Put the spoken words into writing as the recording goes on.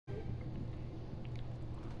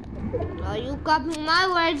Are you copying my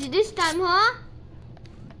words this time, huh?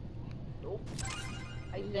 Nope.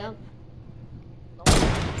 I said. Yep. No.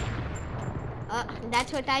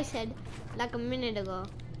 That's what I said like a minute ago.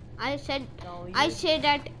 I said No, I say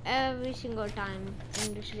that every single time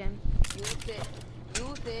in this game.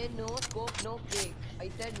 You say no scope, no cake. I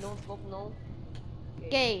said no scope, no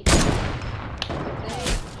Okay. Say.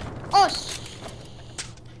 Oh.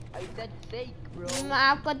 I said fake, bro.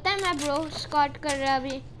 आपको पता है मैं bro Scott कर रहा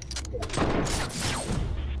अभी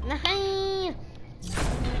नहीं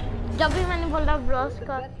जब भी मैंने बोला ब्रो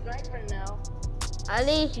स्कॉट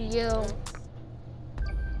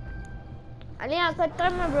अली आपको पता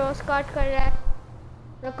है मैं ब्रो स्कॉट कर रहा है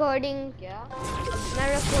रिकॉर्डिंग क्या मैं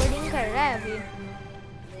रिकॉर्डिंग कर रहा है अभी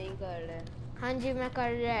नहीं कर रहे हाँ जी मैं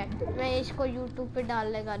कर रहा है मैं इसको YouTube पे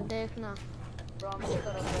डालेगा देखना प्रॉमिस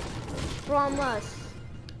करो प्रॉमिस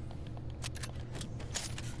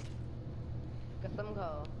कसम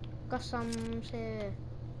खाओ कसम से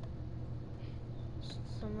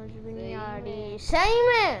समझ भी नहीं आ रही सही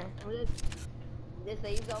में मुझे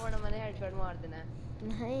सही कहा ना मैंने हेडशॉट मार देना है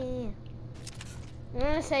नहीं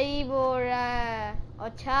मैं सही बोल रहा है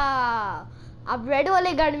अच्छा आप रेड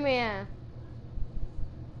वाले गन में हैं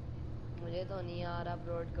मुझे तो नहीं आ रहा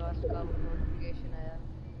ब्रॉडकास्ट का नोटिफिकेशन आया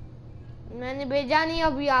मैंने भेजा नहीं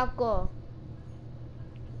अभी आपको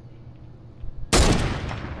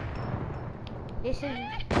This is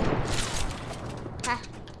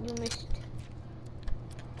you missed.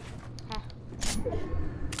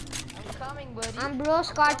 I'm coming, buddy. I'm bro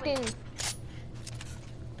scotting.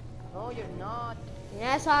 No, you're not.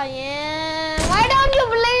 Yes, I am. Why don't you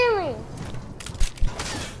believe me?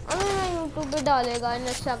 अभी मैं YouTube पे डालेगा in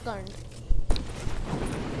a second.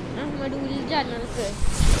 मडूली चैनल पे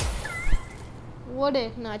वो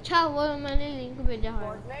देखना अच्छा वो मैंने लिंक भेजा है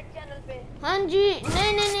Fortnite चैनल पे हाँ जी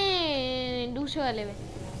नहीं दूसरे वाले में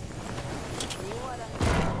न्यू वाला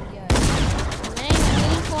क्या है नहीं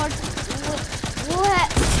वो है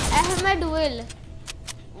अहमद विल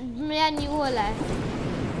मेरा न्यू वाला है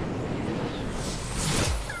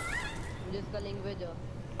मुझे इसका लिंक भेजो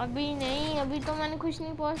अभी नहीं अभी तो मैंने कुछ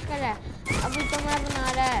नहीं पोस्ट करा है अभी तो मैं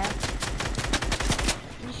बना रहा है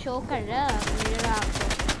शो कर रहा है मेरा आपको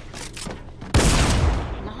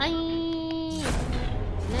नहीं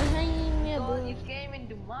Oh, you came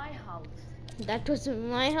into my house. That was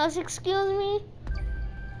my house, excuse me.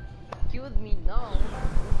 Excuse me, no.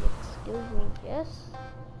 Excuse me, yes.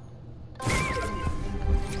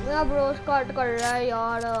 मेरा bro स्कॉट कर रहा है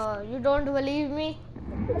यार. You don't believe me?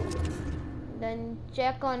 Then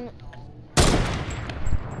check on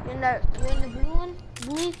in the blue one,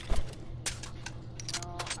 blue. No,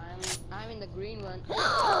 I'm in the green one.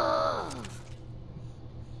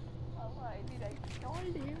 Why did I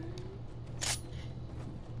told him?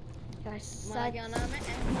 क्या नाम है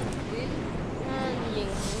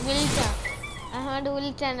Ahmad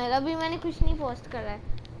will channel अभी मैंने कुछ नहीं पोस्ट करा है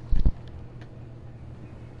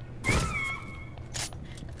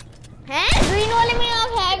ग्रीन वाले में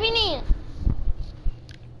आप है भी नहीं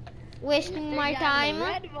wasting my time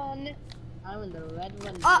I'm in the red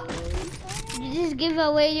one oh you just give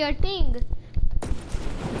away your thing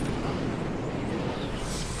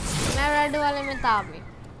मैं रेड वाले में था अभी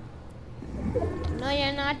No,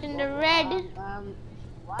 you're not in the red.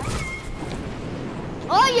 What?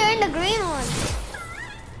 Oh, you're in the green one.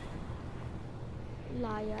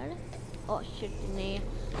 Liar. Oh shit, नहीं.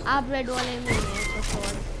 आप red वाले में हैं तो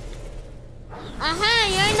छोड़.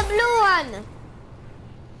 You're in the blue one.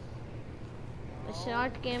 The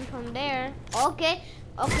shot came from there. Okay,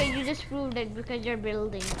 you just proved it because you're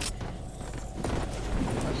building.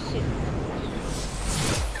 Oh shit.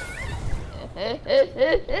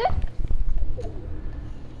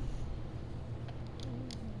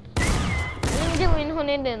 Win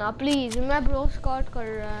होने देना please मैं ब्रो स्कॉट कर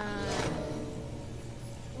रहा है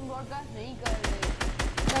ब्रॉडकास्ट नहीं कर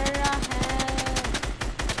रहा है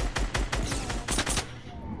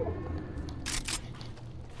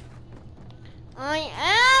I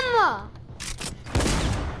am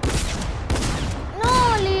no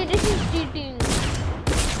Lee this is cheating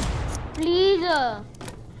please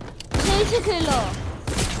सही से खेलो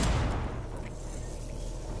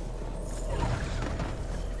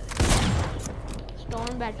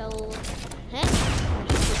Stone battle है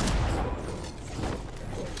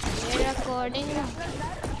ये recording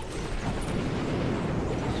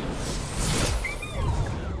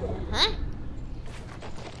हैं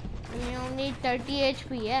ये only 30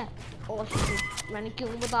 HP है oh shit मैंने क्यों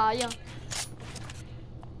बताया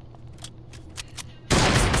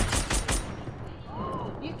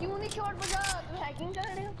ये क्यों नहीं शॉट बजा तू हैकिंग कर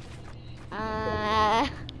रहे हो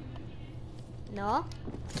No.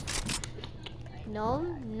 No,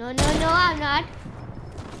 no, no, no, I'm not.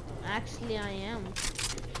 Actually, I am.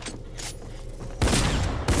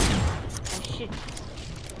 Oh, shit.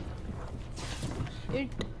 Shit.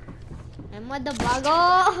 Ahmad, the bago.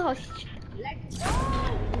 Oh, shit.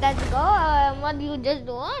 Let's go. Ahmad, you just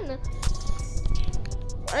won.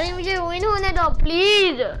 अरे मुझे win होने दो,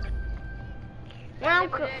 please. मैं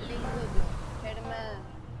लिंक भेजो, फिर मैं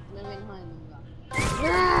विन होने दूंगा।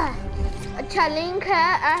 अच्छा लिंक है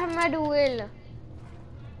अहमद विल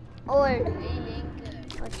और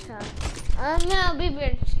लिंक अच्छा मैं अभी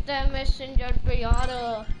भेजता है मैसेंजर पे यार।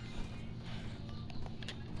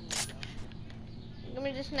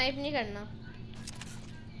 मुझे स्नाइप नहीं करना।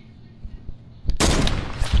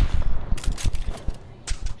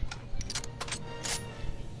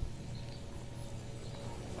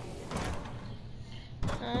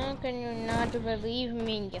 How can you not believe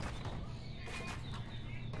me?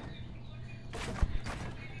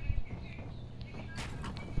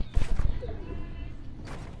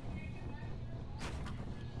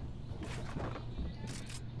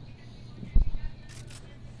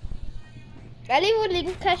 अरे वो लिंक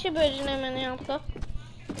कैसे भेजना है मैंने आपको?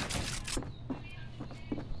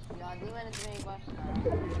 याद नहीं, मैंने तुम्हें एक बार सुनाया।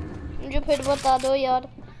 मुझे फिर बता दो यार।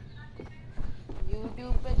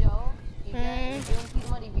 YouTube पे जाओ, ठीक है? जो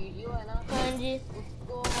तुम्हारी वीडियो है ना, हाँ जी,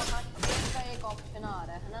 उसको वहाँ का एक ऑप्शन आ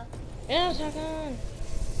रहा है ना? एक सेकंड।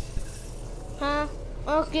 हाँ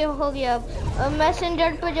ओके हो गया। अब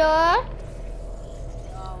मैसेंजर पे जाओ,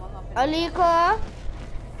 वहाँ पे अली को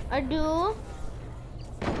अडू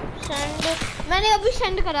सेंड। मैंने अभी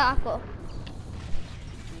सेंड करा आपको,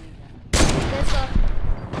 देखो।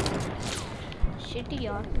 शिट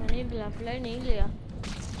यार, मैंने अप्लाई नहीं लिया।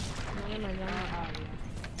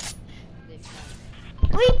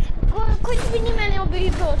 कुछ भी नहीं, मैंने अभी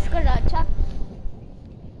पोस्ट करा। अच्छा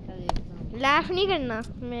लाफ नहीं करना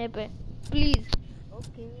मेरे पे please.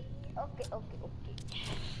 Okay okay okay okay.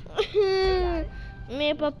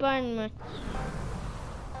 मेरे पापा में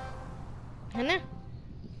है ना?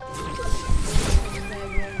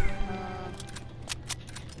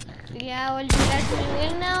 Yeah, will you let me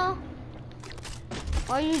win now?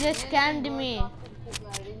 Or you just scammed me?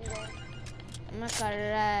 मैं कर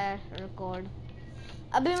रहा है रिकॉर्ड।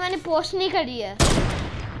 अभी मैंने पोस्ट नहीं करी है,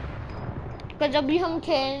 पर जब भी हम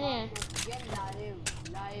खेल रहे हैं ये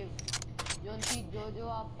लाइव जो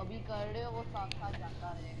आप अभी कर रहे हो वो साथ साथ जाता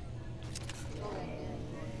रहेगा, तो कहते हैं।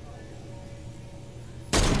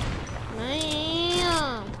 नहीं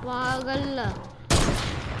पागल।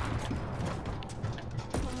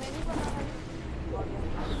 हमें नहीं पता था।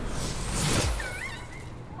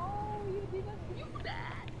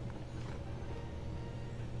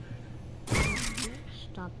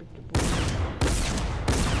 Stop it.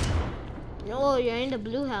 No, you're in the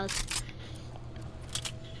blue house.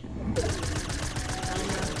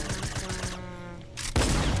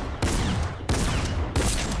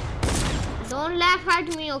 Don't laugh at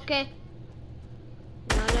me, okay?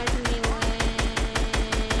 Now let me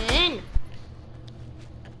win.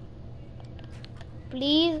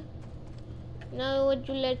 Please. Now would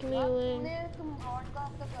you let me win? तुम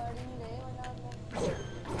ब्रॉडकास्ट तो कर ही नहीं रहे, वरना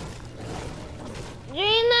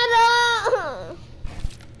जीना दो।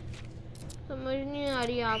 समझ नहीं आ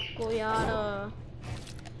रही आपको यार।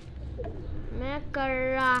 मैं कर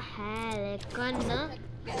रहा है लेकिन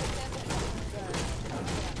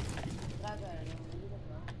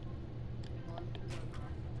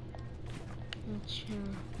अच्छा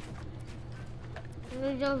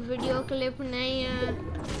जब वीडियो क्लिप नहीं है,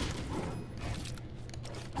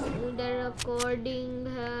 उधर रिकॉर्डिंग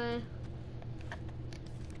है,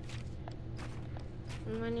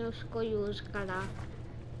 मैंने उसको यूज करा।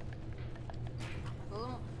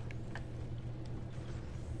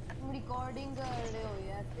 तुम रिकॉर्डिंग कर रहे हो,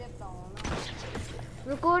 ऐसे बताओ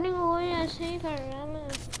ना। रिकॉर्डिंग हो ऐसे ही कर रहा है मैं।